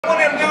One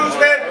of them dudes,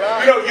 man,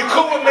 you know, you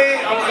cool with me,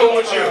 I'm cool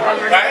with you,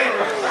 right?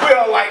 We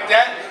all like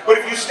that.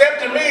 But if you step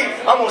to me,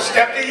 I'm gonna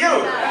step to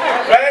you,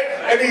 right?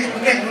 And these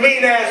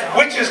mean-ass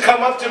witches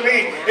come up to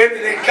me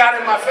and they got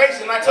in my face,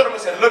 and I told them,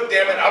 I said, look,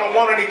 damn it, I don't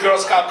want any Girl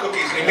Scout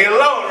cookies. Leave me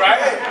alone, right?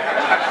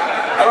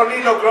 I don't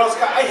need no Girl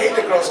Scout. I hate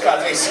the Girl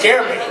Scouts. They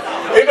scare me.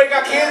 Anybody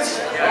got kids?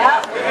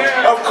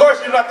 Yeah. Of course,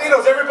 you're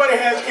Latinos.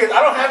 Everybody has kids. I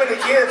don't have any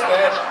kids,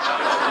 man.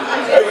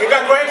 You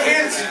got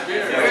grandkids?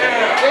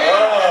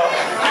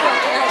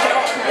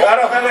 I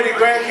don't have any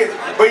grandkids.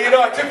 But you know,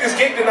 I took this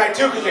gig tonight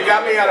too because it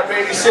got me out of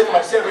babysitting my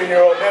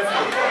 7-year-old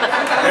nephew.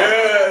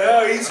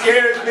 Yeah, he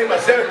scares me.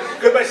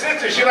 Because my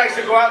sister, she likes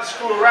to go out and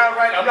screw around,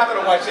 right? I'm not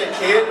going to watch that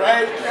kid,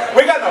 right?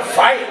 We got in a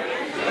fight.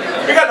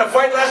 We got in a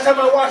fight last time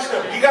I watched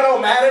him. He got all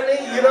mad at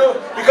me, you know,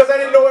 because I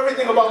didn't know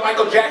everything about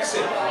Michael Jackson,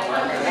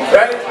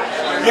 right?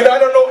 You know, I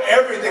don't know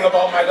everything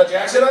about Michael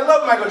Jackson. I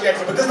love Michael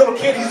Jackson, but this little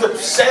kid, he's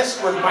obsessed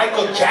with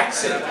Michael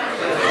Jackson,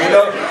 you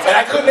know? And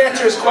I couldn't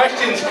answer his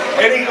questions,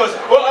 and he goes,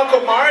 well,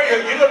 Uncle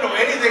Mario, you don't know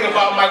anything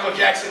about Michael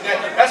Jackson.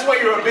 That's why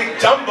you're a big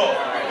Dumbo.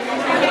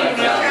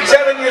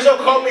 7 years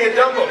old called me a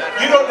Dumbo.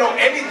 You don't know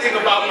anything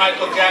about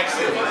Michael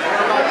Jackson.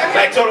 And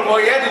I told him,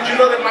 well, yeah, did you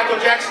know that Michael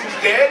Jackson's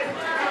dead?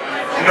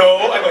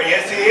 No. I go,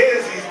 yes, he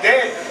is. He's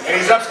dead. And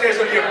he's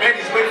upstairs under your bed.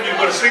 He's waiting for you to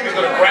go to sleep. He's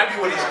going to grab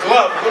you with his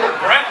glove. Little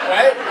brat,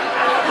 right?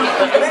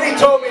 And then he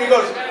told me, he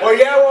goes, well,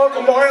 yeah, well,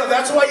 Uncle Mario,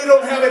 that's why you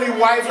don't have any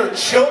wives or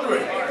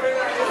children.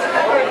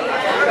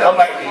 I'm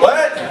like,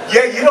 what?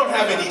 Yeah, you don't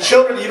have any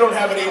children. You don't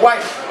have any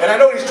wife. And I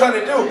know what he's trying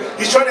to do.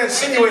 He's trying to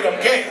insinuate I'm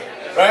gay,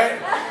 right?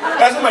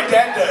 That's what my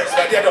dad does.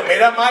 My dad goes,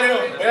 mira,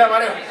 Mario, mira,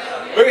 Mario.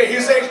 Look at,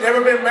 he says he's never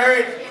been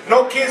married,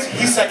 no kids,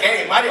 he's a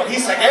gay. Mario,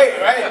 he's a gay,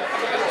 right?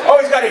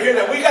 Always got to hear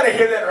that. We got to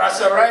hear that,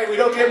 Rasa, right? We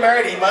don't get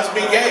married, he must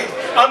be gay.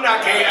 I'm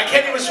not gay. I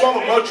can't even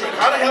swallow Motrin.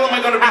 How the hell am I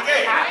going to be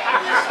gay?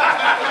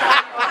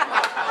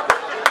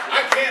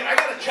 I can't. I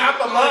got to chop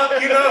them up,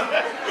 you know,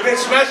 and then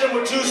smash them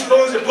with 2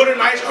 spoons and put it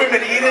in ice cream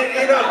and eat it,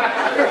 you know.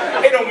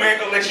 Ain't no man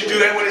going to let you do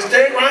that with his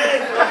dick,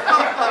 right?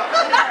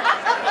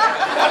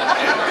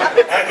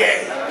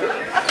 Okay.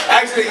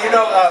 Actually, you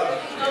know,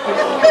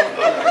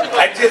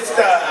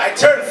 I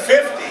turned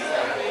 50.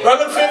 Do I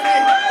look 50?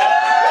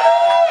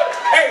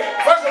 Hey,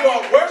 first of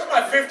all, where's my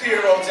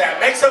 50-year-olds at?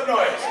 Make some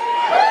noise.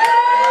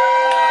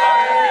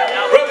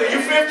 Brother,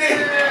 you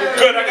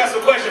 50? Good, I got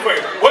some questions for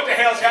you. What the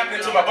hell's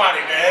happening to my body,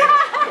 man?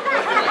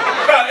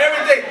 About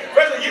everything.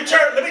 First of all, you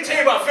turn, let me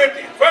tell you about 50.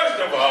 First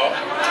of all,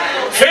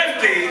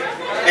 50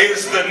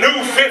 is the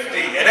new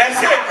 50, and that's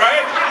it,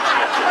 right?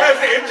 That's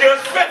it, it's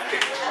just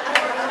 50,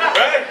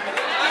 right?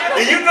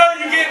 And you know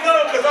you're getting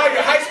old because all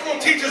your high school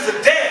teachers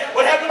are dead.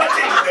 What happened to my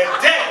teachers? They're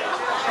dead.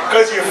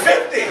 Because you're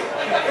 50.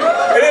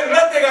 And then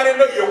another thing I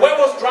didn't know, your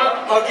huevos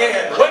dropped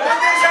again. When did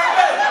this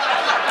happen?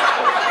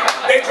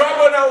 They dropped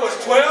when I was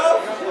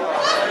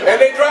 12, and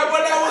they dropped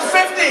when I was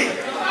 50.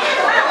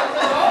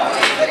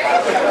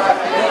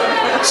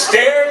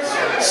 Stairs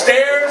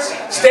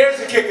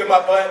are kicking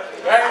my butt,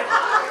 right?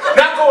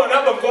 Not going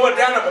up, I'm going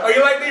down. Are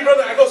you like me,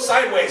 brother? I go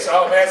sideways.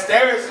 Oh man,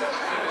 stairs.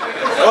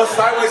 I go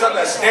sideways on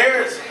the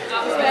stairs.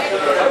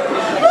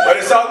 But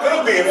it's all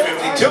good being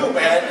 52,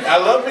 man. I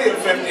love being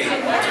 50.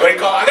 What do you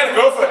call? I got a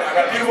girlfriend now. I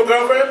got a beautiful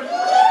girlfriend.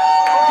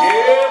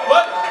 Yeah,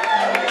 but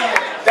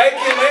thank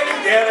you, lady.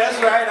 Yeah, that's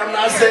right. I'm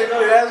not saying no.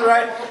 That's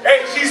right.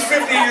 Hey, she's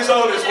 50 years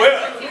old as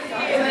well.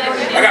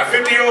 I got a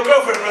 50-year-old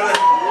girlfriend, brother.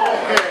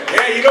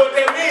 Yeah, you know what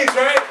that means,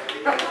 right?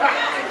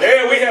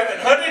 Yeah, we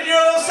having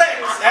 100-year-old sex.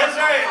 That's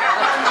right.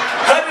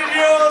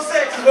 100-year-old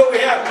sex is what we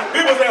have.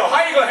 People say, oh,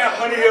 how you gonna have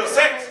 100-year-old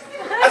sex?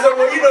 I said,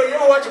 well, you know, you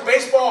ever watch a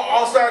baseball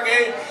all-star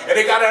game, and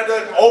they got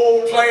the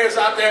old players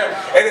out there,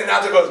 and then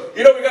announcer goes,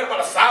 you know, we got about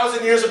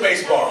 1,000 years of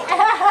baseball.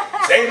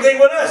 Same thing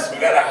with us. We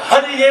got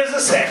 100 years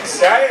of sex,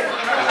 right?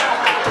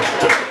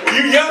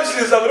 You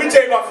youngsters, let me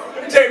tell you about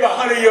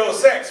 100-year-old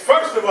sex.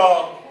 First of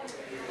all,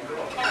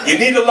 you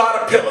need a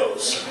lot of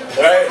pillows,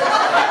 right?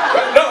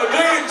 No,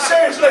 dude,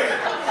 seriously.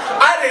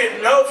 I didn't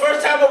know.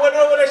 First time I went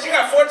over there, she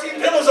got 14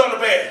 pillows on the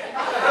bed.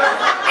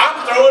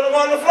 I'm throwing them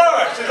on the floor.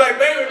 She's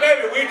like, baby,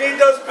 we need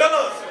those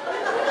pillows.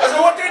 I said,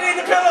 what do you need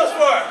the pillows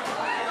for?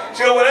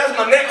 She goes, well, that's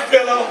my neck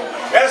pillow.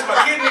 That's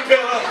my kidney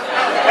pillow.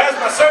 That's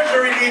my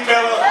surgery knee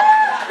pillow.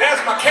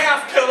 That's my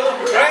calf pillow,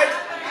 right?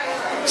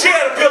 She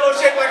had a pillow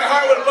shaped like a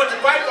heart with a bunch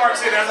of bite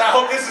marks in it. I said, I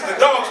hope this is the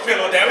dog's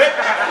pillow, damn it.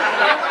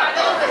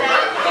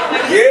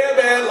 Yeah,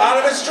 man, a lot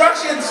of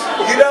instructions,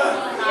 you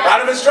know. A lot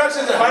of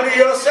instructions,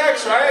 100-year-old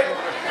sex, right?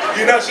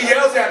 You know, she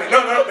yells at me,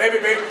 no, baby,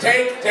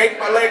 take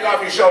my leg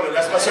off your shoulder.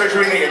 That's my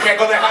surgery knee. You can't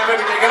go that high,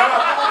 baby, take it off.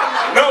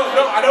 No,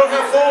 I don't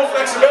have full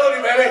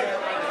flexibility, baby.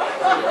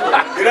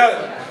 You know,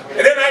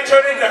 and then I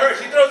turn into her.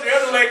 She throws the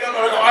other leg up,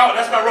 and I go, oh,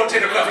 that's my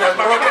rotator cuff. That's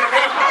my rotator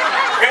cuff.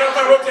 Get off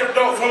my rotator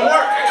cuff from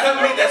work. I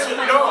couldn't mean that's what,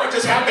 no, it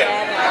just happened.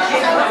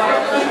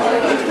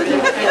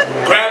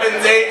 Grabbing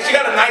things. She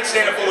got a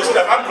nightstand full of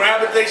stuff. I'm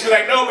grabbing things. She's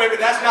like, no, baby,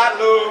 that's not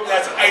lube.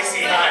 That's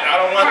icy hot. I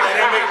don't want that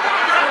in me.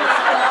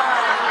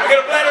 I get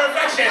a bladder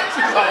infection.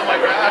 Oh my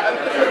God.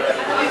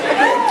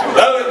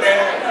 Love it,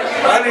 man.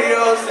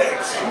 100-year-old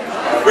sex.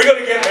 We're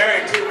gonna get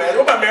married too, man.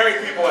 Where my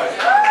married people at? boy.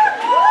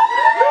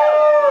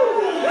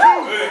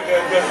 Good.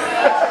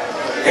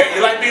 Yeah,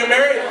 you like being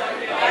married?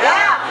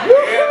 Yeah,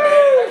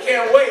 man, I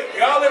can't wait.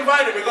 Y'all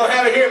invited. We're going to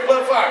have it here at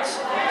Blood Fox.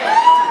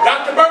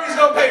 Dr. Bernie's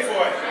going to pay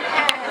for it.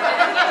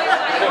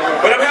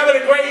 But I'm having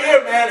a great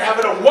year, man.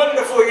 Having a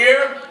wonderful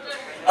year.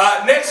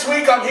 Next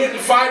week, I'm hitting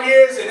 5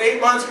 years and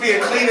 8 months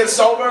being clean and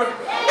sober.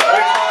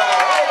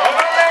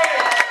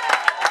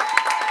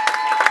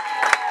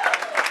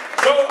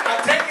 So I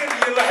take it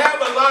you'll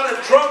have a lot of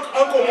drunk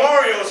Uncle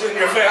Marios in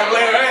your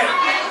family, right?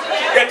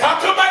 Yeah,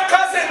 talk to my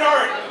cousin,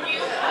 Art.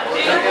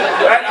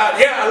 Right?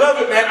 Yeah, I love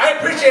it, man. I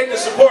appreciate the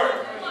support.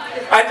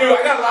 I do.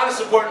 I got a lot of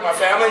support in my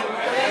family.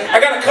 I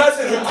got a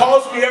cousin who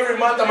calls me every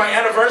month on my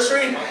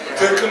anniversary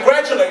to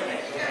congratulate me.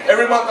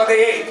 Every month on the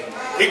 8th.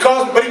 He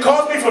calls me, but he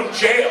calls me from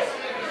jail.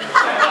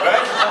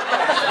 Right?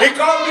 He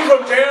calls me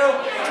from jail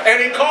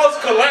and he calls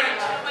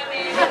collect.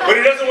 But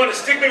he doesn't want to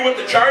stick me with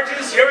the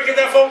charges. You ever get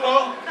that phone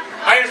call?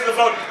 I answer the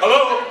phone.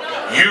 Hello?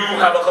 You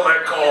have a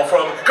collect call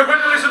from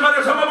congratulations,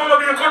 mother.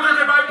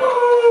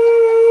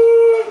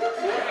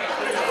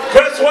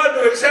 Press 1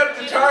 to accept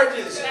the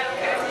charges.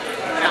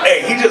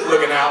 Hey, he just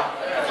looking out.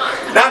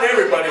 Not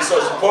everybody's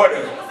so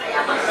supportive.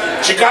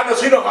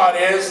 Chicanos, you know how it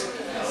is.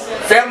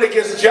 Family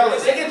gets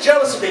jealous. They get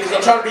jealous of me because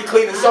I'm trying to be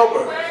clean and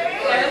sober.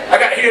 I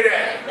gotta hear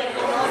that.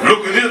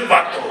 Look at this,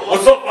 Vato.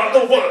 What's up,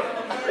 Vato? What?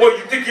 Well,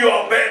 you think you're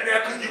all bad now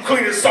because you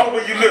clean and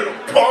sober, you little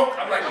punk?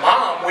 I'm like,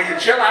 Mom, will you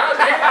chill out,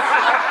 man?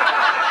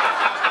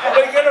 I'm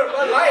gonna get her a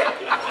Bud Light.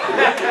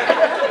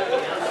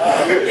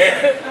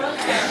 Yeah.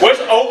 Where's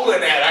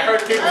Oakland at? I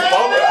heard people from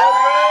Oakland.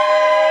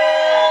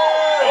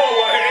 Oh,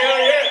 well, hell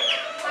yeah.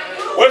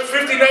 Where's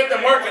 59th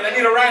and Market? I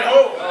need a ride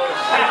home.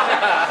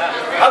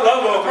 I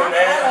love Oakland,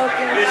 man.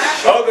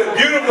 Oakland,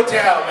 beautiful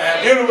town,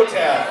 man. Beautiful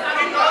town.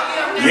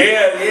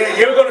 Yeah.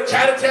 You ever go to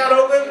Chinatown,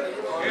 Oakland?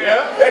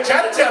 Yeah. That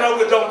Chinatown,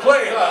 Oakland don't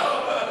play,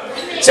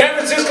 huh? San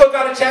Francisco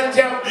got a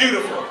Chinatown,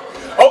 beautiful.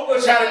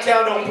 Oakland,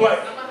 Chinatown don't play.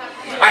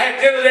 I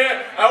had dinner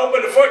there. I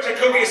opened the fortune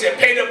cookie and said,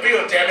 pay the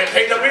bill, damn it.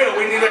 Pay the bill.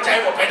 We need a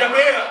table. Pay the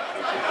bill.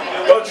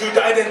 Don't you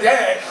dine and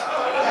dash.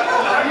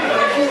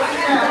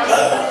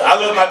 I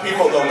love my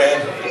people, though, man.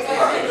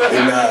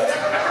 In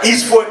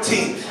East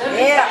 14th.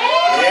 Yeah,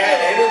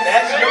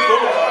 International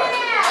Boulevard.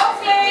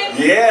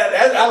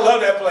 Yeah, I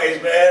love that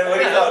place, man. What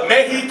do you call it?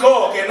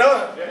 Mexico, you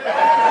know?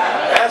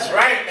 That's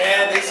right,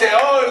 man. They say,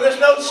 oh, there's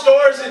no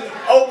stores in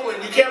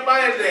Oakland. You can't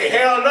buy anything.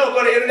 Hell no.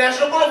 Go to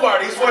International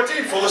Boulevard, East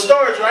 14th, full of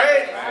stores,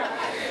 right?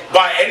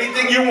 Buy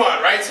anything you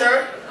want, right,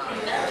 sir?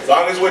 As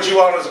long as what you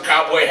want is a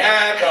cowboy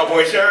hat,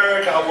 cowboy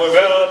shirt, cowboy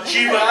belt,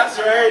 Chivas,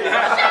 right?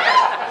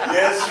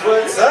 Yes,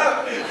 what's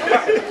up?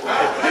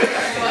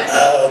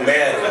 Oh,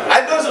 man.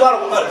 I noticed a lot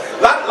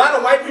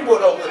of white people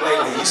in Oakland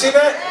lately. You see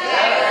that?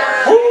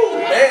 Woo,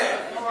 man.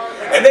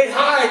 And they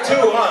high,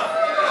 too, huh?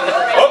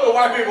 Other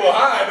white people are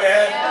high,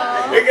 man.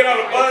 They get on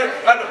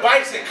the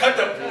bikes and cut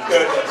the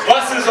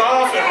buses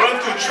off and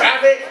run through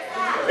traffic.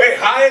 They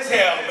high as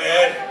hell,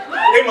 man.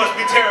 They must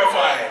be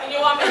terrified.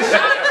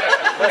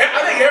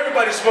 I think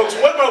everybody smokes.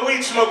 Where my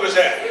weed smokers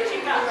at?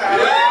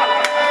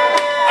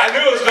 I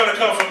knew it was going to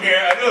come from here.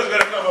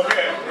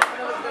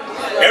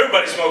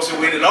 Everybody smokes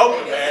some weed in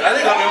Oakland, man. I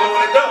think I'm the only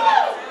one that does.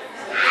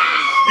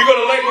 You go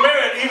to Lake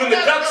Merritt, even the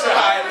ducks are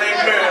high in Lake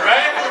Merritt,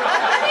 right?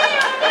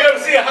 You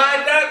ever see a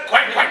high duck?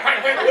 Quack, quack,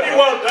 quack, quack. What do you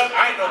want, duck?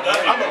 I ain't no duck.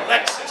 I'm a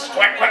Lexus.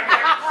 Quack, quack,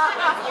 quack.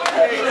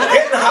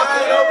 Getting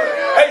high in Oakland.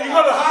 Hey, you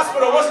go to the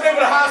hospital. What's the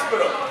name of the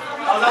hospital?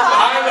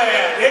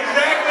 Highland.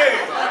 Exactly.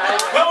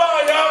 Come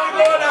on, y'all.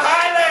 We going to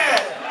Highland.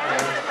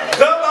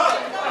 Come on.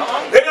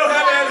 They don't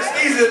have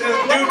anesthesia.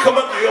 Just dude come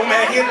up to you,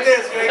 man, hit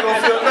this. You ain't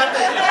gonna feel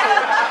nothing.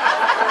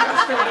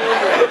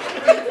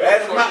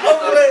 That's my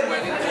Oakland.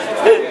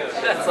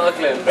 That's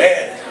Oakland.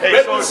 Man. Hey,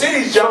 Redwood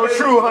City's jumping.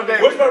 So true,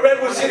 where's my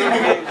Redwood City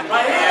people?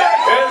 Right here.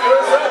 That's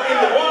what's up in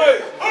the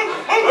woods.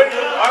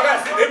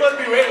 They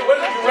must be Raider. What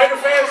are you, Raider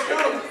fans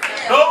too?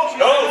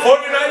 No,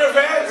 49er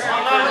fans?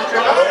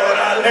 Lord,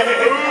 I lay.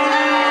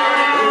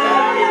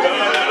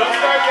 Don't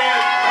start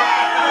that.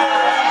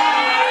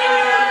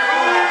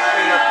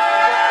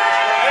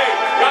 Hey,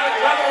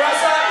 y'all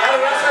Rasa,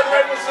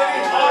 Redwood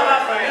City?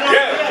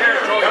 Yeah.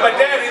 And my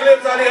dad, he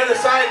lives on the other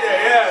side there,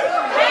 yeah.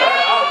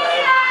 Oh,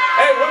 man.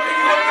 Hey, when can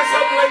you go get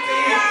something late to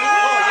eat?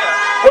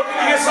 When can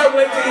you get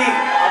something late to eat?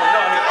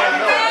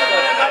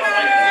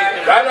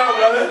 Right on,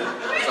 brother.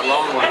 It's a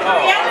long one.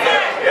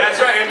 Yeah, that's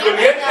right. En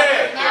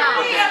Caliente.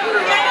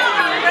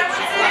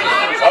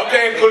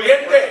 Okay, en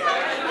Caliente.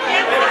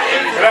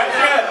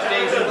 Gracias.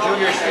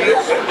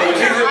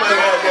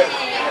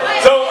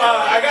 So,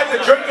 I got the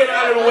drinking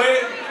out of the way.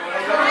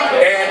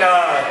 And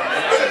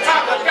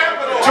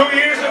 2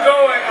 years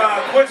ago, I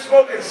quit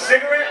smoking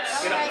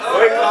cigarettes.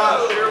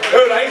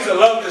 Dude, I used to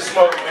love to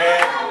smoke,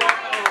 man.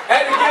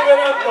 Had to give it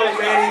up though,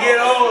 man. You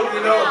get old, you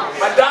know.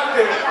 My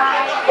doctor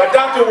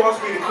wants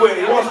me to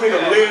quit. He wants me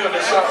to live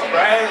or something,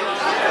 right?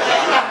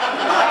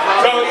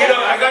 So, you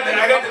know, I got the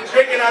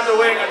drinking out the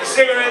way, I got the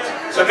cigarettes.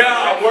 So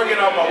now I'm working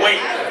on my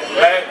weight,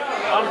 right?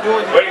 What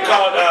do you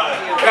call it?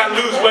 Trying to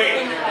lose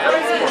weight.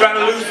 I'm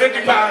trying to lose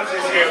 50 pounds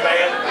this year,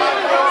 man.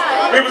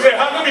 People say,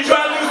 how come you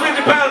try to lose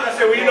 50 pounds? I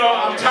said, well, you know,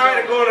 I'm tired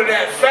of going to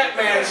that fat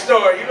man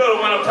store. You know the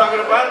one I'm talking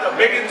about, the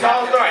big and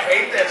tall store. I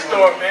hate that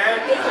store,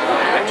 man.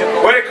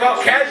 What they call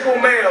casual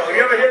male.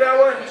 You ever hear that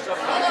one?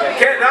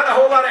 Not a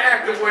whole lot of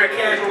actors wear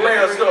casual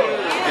male store.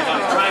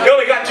 They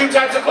only got 2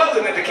 types of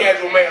clothing at the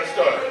casual male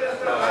store.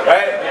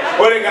 Right?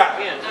 What they got?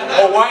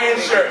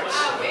 Hawaiian shirts.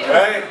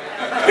 Right?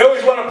 They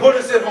always want to put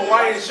us in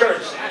Hawaiian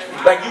shirts.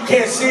 Like you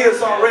can't see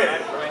us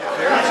already.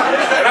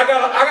 And I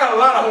got a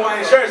lot of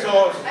Hawaiian shirts, so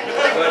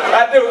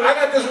I do. I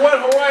got this one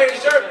Hawaiian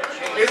shirt.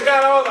 It's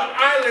got all the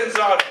islands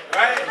on it,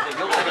 right?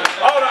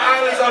 All the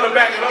islands on the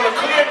back. And on a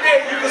clear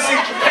day, you can see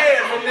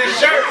Japan from this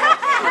shirt.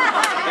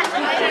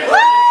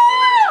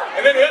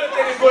 And then the other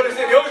thing is what they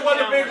said. They always want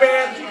the big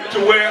man to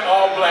wear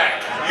all black.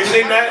 You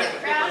seen that?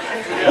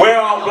 Wear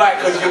all black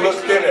because you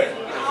look thinner.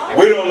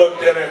 We don't look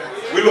thinner.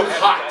 We look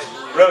hot.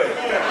 Really?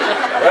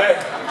 Right?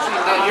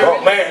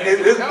 Oh man,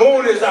 this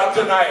moon is out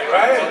tonight,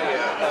 right?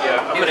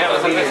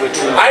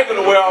 I ain't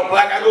gonna wear all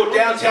black. I go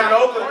downtown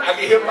Oakland, I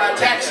get hit by a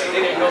taxi.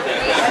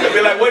 They'll be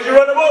like, what'd you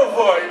run him over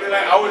for? You'll be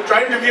like, I was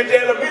trying to get to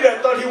Alameda.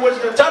 I thought he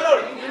was in the tunnel.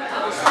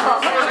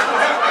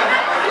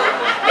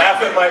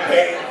 Laugh at my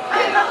pain.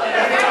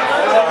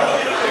 Oh,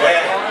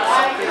 man.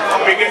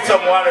 Let me get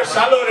some water.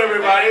 Salud,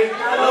 everybody.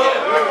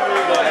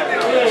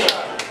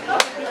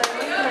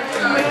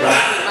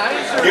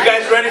 You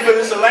guys ready for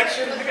this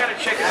election?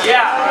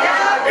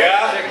 Yeah.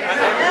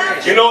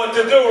 Yeah? You know what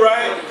to do,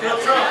 right?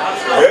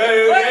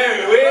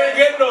 Yeah. We ain't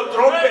getting no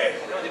Trump.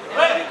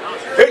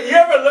 You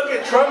ever look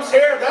at Trump's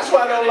hair? That's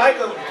why I don't like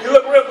him. You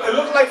look real, it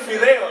looks like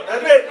Fidel,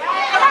 doesn't it?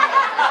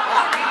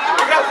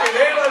 You got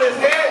Fidel on his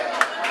head?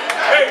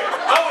 Hey,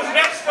 I was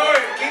next door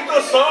at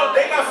Quito Salt.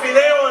 They got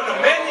Fidel on the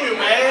menu,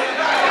 man.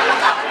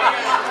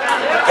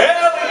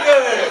 Hell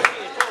good.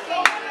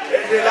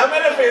 Dame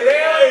el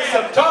fideo y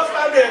some toast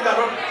también,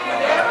 cabrón.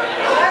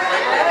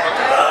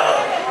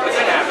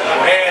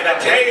 Man, I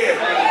tell you,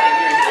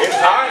 it's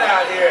hard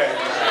out here.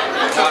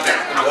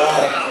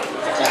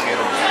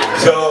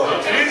 So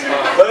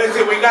let's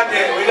see, we got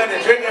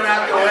the drinking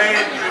out the way.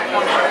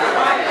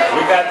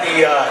 We got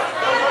the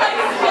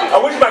I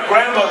wish my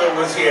grandmother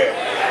was here.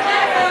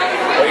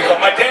 What do you call,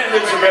 my dad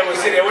lives in Redwood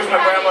City. I wish my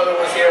grandmother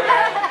was here,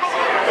 man.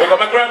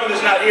 My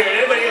grandmother's not here.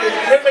 Anybody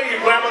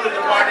your grandmother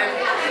departed?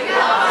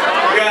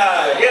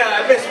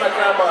 Yeah, I miss my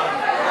grandma.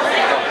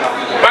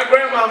 My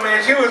grandma,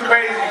 man, she was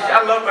crazy.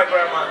 I love my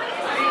grandma.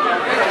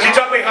 She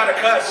taught me how to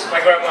cuss, my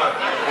grandma.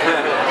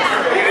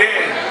 She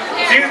did.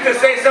 She used to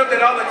say something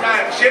all the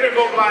time, shit or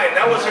go blind.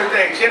 That was her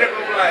thing, shit or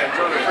go blind.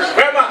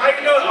 Grandma, how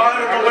you know? Oh, I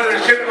don't know whether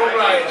it's shit or go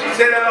blind. She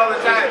said that all the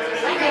time.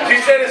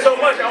 She said it so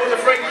much, I was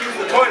afraid to use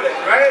the toilet,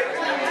 right?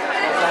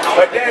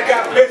 My dad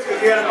got pissed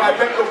because he had to buy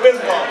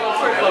Pepto-Bismol.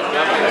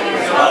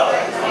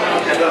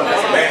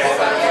 Man.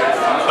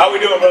 How we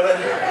doing, brother?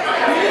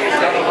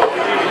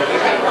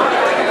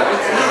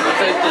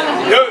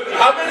 Dude,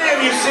 how many of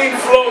you seen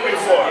Flo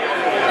before?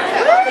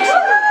 This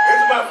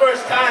is my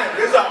first time.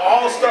 This is an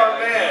all-star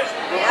band.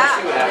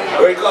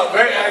 We call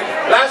very.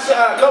 Last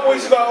couple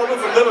weeks ago, I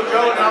opened for Little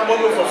Joe, and now I'm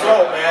opening for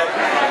Flo, man.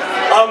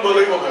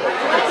 Unbelievable.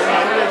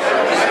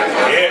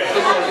 Yeah.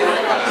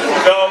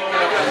 So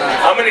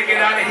I'm gonna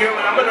get out of here,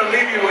 but I'm gonna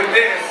leave you with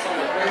this.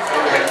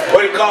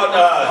 What you call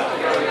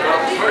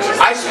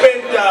I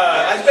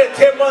spent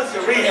 10 months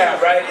in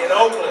rehab, right, in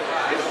Oakland.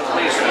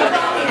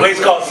 A place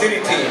called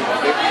City Team.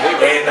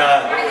 And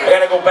I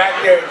gotta go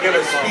back there and give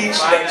a speech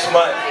next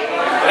month.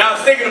 And I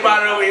was thinking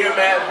about it over here,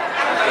 man.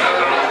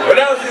 When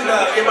I was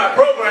in my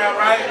program,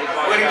 right,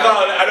 what do you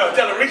call it? I don't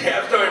tell a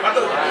rehab story.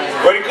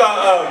 What do you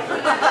call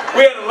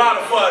we had a lot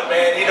of fun,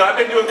 man. You know, I've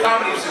been doing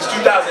comedy since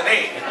 2008.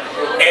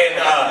 And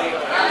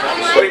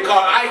what do you call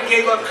it? I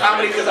gave up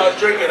comedy because I was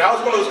drinking. I was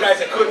one of those guys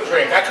that couldn't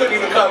drink. I couldn't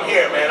even come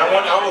here, man. I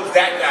was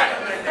that guy.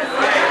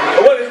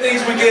 But one of the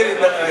things we did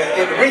in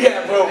the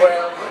rehab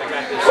program,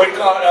 what do you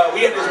call it?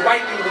 We had this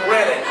white dude who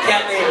ran it, a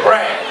cat named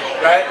Brad,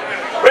 right?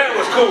 Brad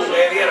was cool,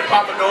 man. He had a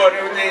pompadour and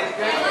everything.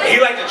 And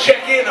he liked to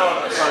check in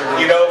on us,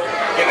 you know,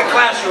 in the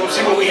classroom,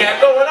 see what we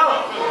had going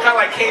on. Kind of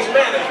like case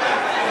management.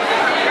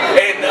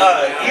 And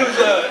he was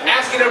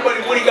asking everybody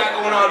what he got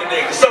going on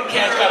today. Because some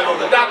cats got to go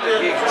to the doctor,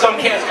 some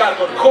cats got to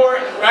go to court,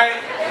 right?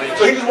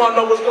 So he just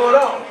wanted to know what's going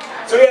on.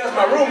 So he asked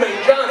my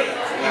roommate, Johnny.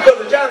 He goes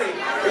to Johnny.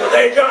 He goes,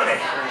 hey, Johnny,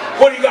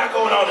 what do you got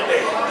going on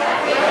today?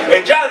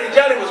 And Johnny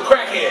was a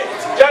crackhead.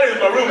 Johnny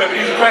was my roommate, but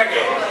he was a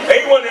crackhead. And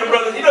he one of them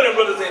brothers, you know them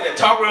brothers that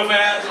talk real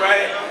fast,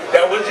 right?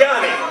 That was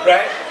Johnny,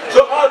 right?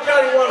 So all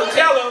Johnny wanted to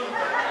tell him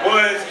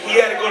was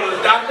he had to go to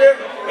the doctor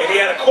and he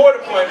had a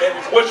court appointment.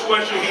 Which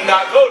one should he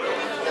not go to?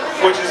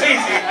 Which is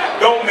easy,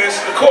 don't miss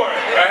the court,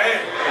 right?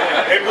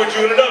 They put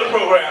you in another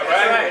program,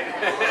 right?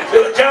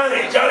 So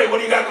Johnny, what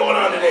do you got going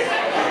on today?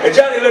 And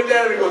Johnny looked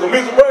at him and goes,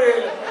 Mr.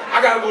 Brad,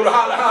 I gotta go to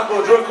Holland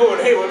Hospital, drug court,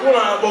 and hey, what am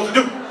I supposed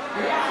to do?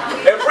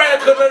 And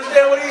Brad couldn't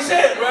understand what he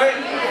said, right?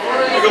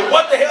 He goes,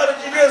 what the hell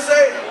did you just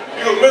say?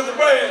 He goes, Mr.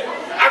 Brad,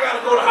 I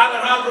gotta go to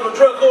Holland Hospital,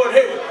 drug court, and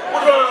hey,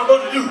 what am I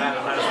supposed to do?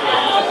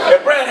 And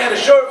Brad had a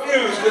short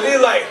fuse, because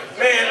he's like,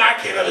 man, I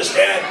can't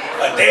understand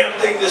a damn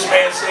thing this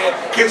man said.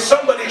 Can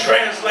somebody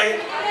translate?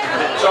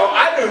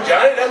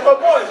 Johnny, that's my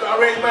boy. So I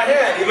raised my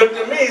hand. He looked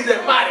at me, he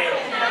said, Mario,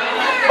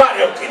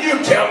 can you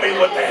tell me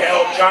what the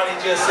hell Johnny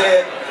just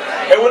said?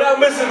 And without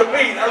missing the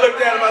beat, I looked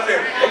at him, I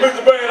said, well,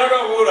 Mr. Brand, I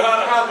gotta go to the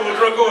hospital,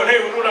 truck going,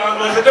 hey, what am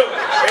I supposed to do?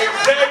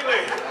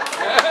 Exactly.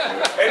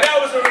 And that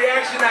was the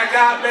reaction I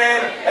got,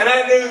 man. And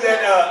I knew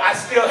that I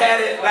still had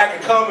it and I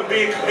could come and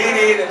be a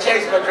comedian and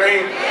chase my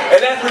dream.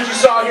 And that's what you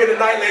saw here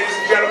tonight, ladies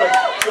and gentlemen.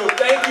 So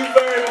thank you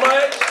very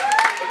much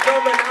for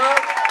coming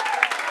out.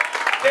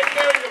 Take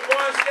care of your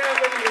bar staff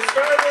and your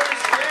servers.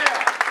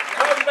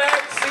 Come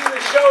back, see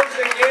the shows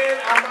again.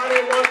 I'm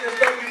Montez.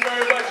 Thank you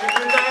very much.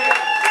 Good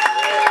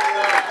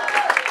night.